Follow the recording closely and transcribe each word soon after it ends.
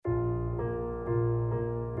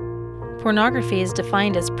Pornography is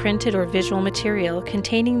defined as printed or visual material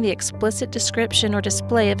containing the explicit description or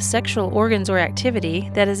display of sexual organs or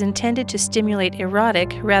activity that is intended to stimulate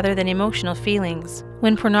erotic rather than emotional feelings.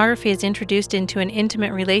 When pornography is introduced into an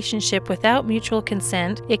intimate relationship without mutual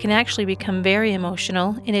consent, it can actually become very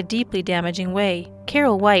emotional in a deeply damaging way.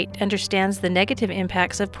 Carol White understands the negative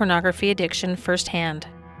impacts of pornography addiction firsthand.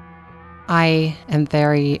 I am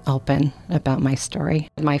very open about my story.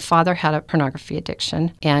 My father had a pornography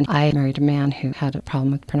addiction, and I married a man who had a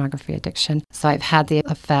problem with pornography addiction. So I've had the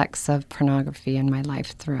effects of pornography in my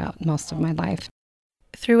life throughout most of my life.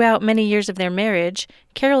 Throughout many years of their marriage,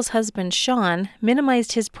 Carol's husband, Sean,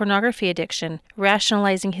 minimized his pornography addiction,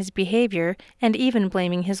 rationalizing his behavior, and even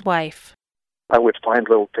blaming his wife. I would find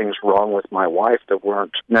little things wrong with my wife that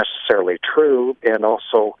weren't necessarily true, and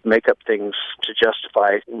also make up things to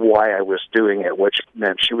justify why I was doing it, which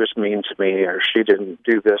meant she was mean to me, or she didn't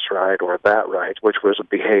do this right or that right, which was a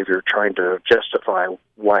behavior trying to justify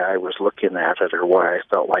why I was looking at it, or why I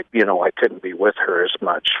felt like, I couldn't be with her as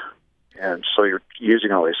much. And so you're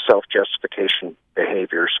using all these self-justification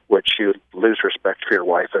behaviors, which you lose respect for your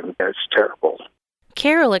wife, and it's terrible.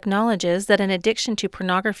 Carol acknowledges that an addiction to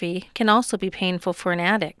pornography can also be painful for an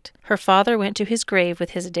addict. Her father went to his grave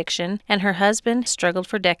with his addiction, and her husband struggled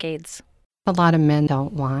for decades. A lot of men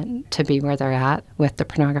don't want to be where they're at with the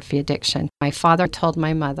pornography addiction. My father told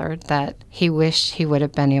my mother that he wished he would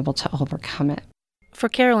have been able to overcome it. For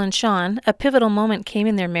Carol and Sean, a pivotal moment came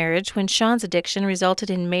in their marriage when Sean's addiction resulted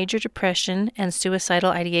in major depression and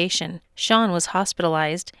suicidal ideation. Sean was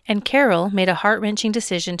hospitalized, and Carol made a heart-wrenching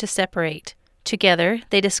decision to separate. Together,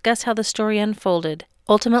 they discuss how the story unfolded,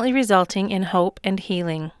 ultimately resulting in hope and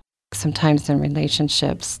healing. Sometimes in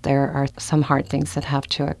relationships, there are some hard things that have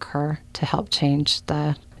to occur to help change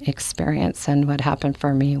the experience. And what happened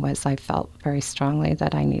for me was I felt very strongly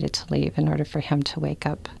that I needed to leave in order for him to wake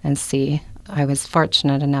up and see. I was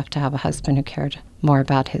fortunate enough to have a husband who cared more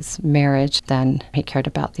about his marriage than he cared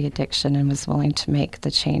about the addiction, and was willing to make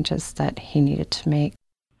the changes that he needed to make.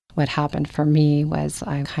 What happened for me was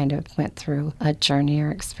I kind of went through a journey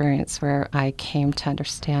or experience where I came to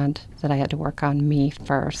understand that I had to work on me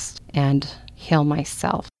first and heal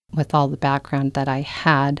myself. With all the background that I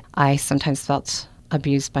had, I sometimes felt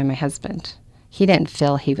abused by my husband. He didn't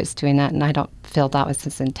feel he was doing that, and I don't feel that was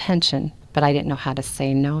his intention, but I didn't know how to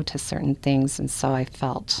say no to certain things, and so I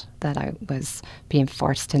felt that I was being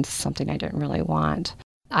forced into something I didn't really want.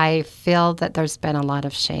 I feel that there's been a lot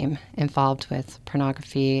of shame involved with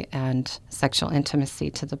pornography and sexual intimacy,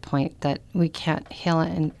 to the point that we can't heal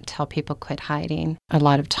it until people quit hiding. A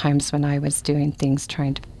lot of times when I was doing things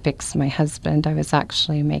trying to fix my husband, I was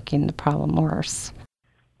actually making the problem worse.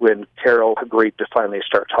 When Carol agreed to finally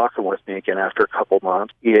start talking with me again after a couple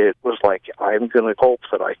months, it was like, I'm going to hope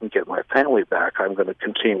that I can get my family back. I'm going to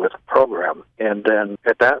continue with the program. And then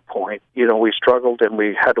at that point, we struggled, and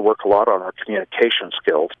we had to work a lot on our communication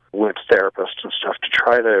skills with therapists and stuff to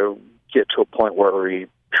try to get to a point where we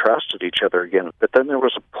trusted each other again. But then there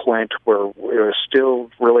was a point where it was still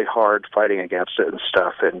really hard fighting against it and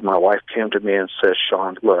stuff. And my wife came to me and said,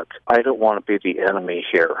 Sean, look, I don't want to be the enemy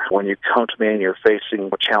here. When you come to me and you're facing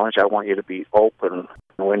a challenge, I want you to be open.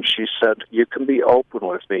 When she said, you can be open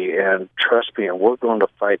with me and trust me, and we're going to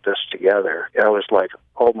fight this together, I was like,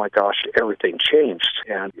 oh my gosh, everything changed.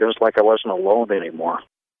 And it was like I wasn't alone anymore.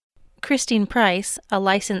 Christine Price, a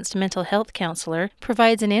licensed mental health counselor,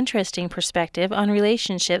 provides an interesting perspective on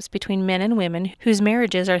relationships between men and women whose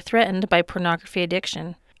marriages are threatened by pornography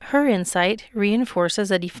addiction. Her insight reinforces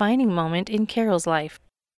a defining moment in Carol's life.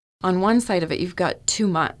 On one side of it, you've got too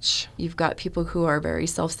much. You've got people who are very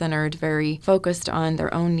self-centered, very focused on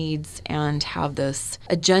their own needs, and have this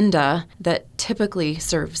agenda that typically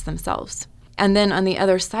serves themselves. And then on the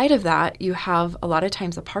other side of that, you have a lot of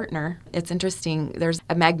times a partner. It's interesting. There's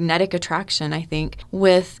a magnetic attraction, I think,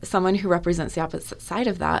 with someone who represents the opposite side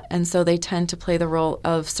of that. And so they tend to play the role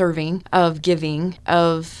of serving, of giving,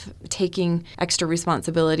 of taking extra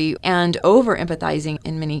responsibility, and over-empathizing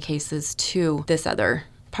in many cases to this other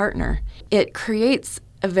partner. It creates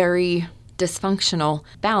a very dysfunctional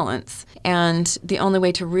balance. And the only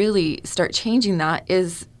way to really start changing that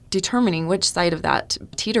is determining which side of that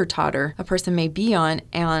teeter-totter a person may be on,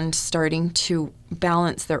 and starting to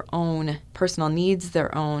balance their own personal needs,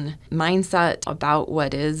 their own mindset about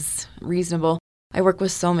what is reasonable. I work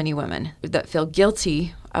with so many women that feel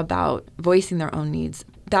guilty about voicing their own needs.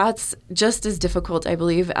 That's just as difficult, I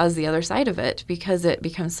believe, as the other side of it, because it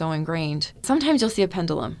becomes so ingrained. Sometimes you'll see a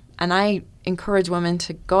pendulum, and I encourage women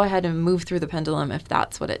to go ahead and move through the pendulum if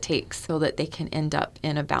that's what it takes, so that they can end up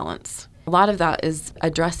in a balance. A lot of that is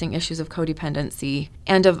addressing issues of codependency,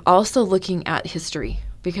 and of also looking at history.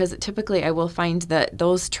 because typically I will find that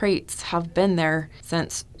those traits have been there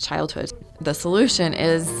since childhood. The solution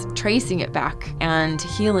is tracing it back and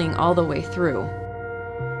healing all the way through.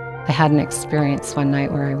 I had an experience one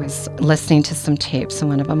night where I was listening to some tapes, and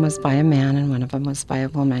one of them was by a man and one of them was by a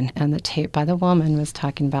woman. And the tape by the woman was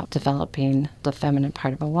talking about developing the feminine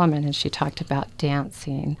part of a woman, and she talked about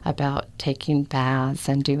dancing, about taking baths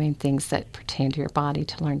and doing things that pertain to your body,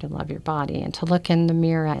 to learn to love your body and to look in the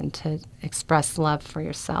mirror and to express love for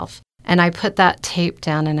yourself. And I put that tape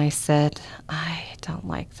down and I said, I don't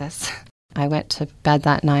like this. I went to bed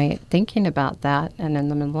that night thinking about that, and in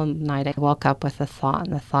the middle of the night I woke up with a thought,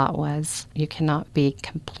 and the thought was, you cannot be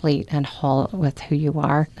complete and whole with who you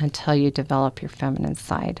are until you develop your feminine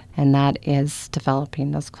side, and that is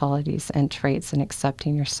developing those qualities and traits and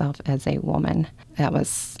accepting yourself as a woman. That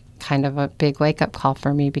was kind of a big wake-up call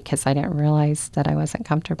for me because I didn't realize that I wasn't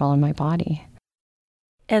comfortable in my body.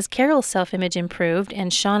 As Carol's self-image improved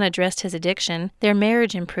and Sean addressed his addiction, their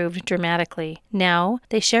marriage improved dramatically. Now,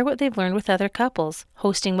 they share what they've learned with other couples,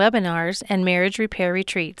 hosting webinars and marriage repair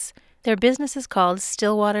retreats. Their business is called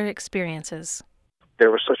Stillwater Experiences. There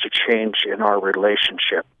was such a change in our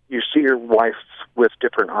relationship. You see your wife with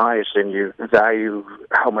different eyes, and you value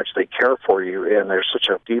how much they care for you, and there's such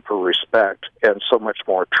a deeper respect and so much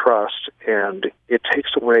more trust, and it takes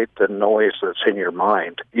away the noise that's in your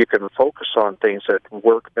mind. You can focus on things that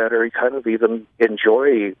work better. You kind of even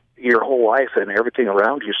enjoy your whole life and everything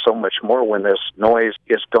around you so much more when this noise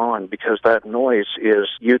is gone, because that noise is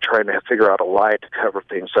you trying to figure out a lie to cover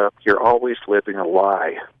things up. You're always living a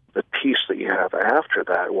lie. The peace that you have after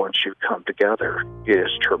that, once you come together, is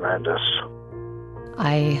tremendous.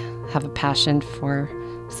 I have a passion for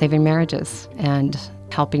saving marriages and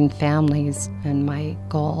helping families, and my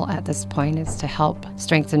goal at this point is to help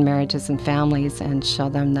strengthen marriages and families and show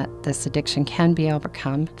them that this addiction can be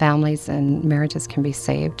overcome. Families and marriages can be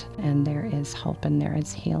saved, and there is hope and there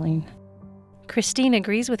is healing. Christine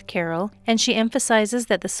agrees with Carol, and she emphasizes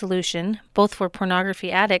that the solution, both for pornography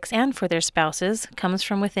addicts and for their spouses, comes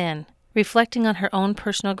from within. Reflecting on her own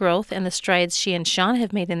personal growth and the strides she and Sean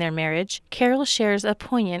have made in their marriage, Carol shares a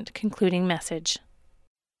poignant concluding message.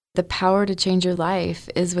 The power to change your life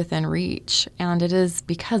is within reach, and it is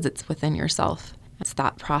because it's within yourself. It's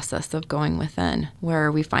that process of going within where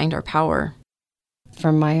we find our power.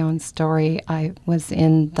 From my own story, I was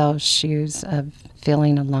in those shoes of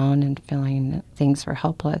feeling alone and feeling that things were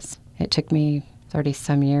hopeless. It took me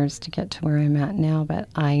 30-some years to get to where I'm at now, but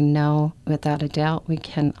I know without a doubt we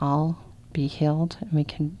can all be healed and we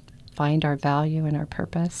can find our value and our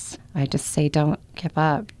purpose. I just say don't give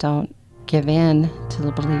up. Don't give in to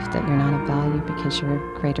the belief that you're not of value, because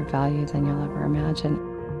you're of greater value than you'll ever imagine.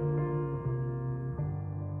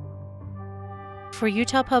 For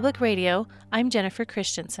Utah Public Radio, I'm Jennifer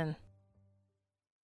Christensen.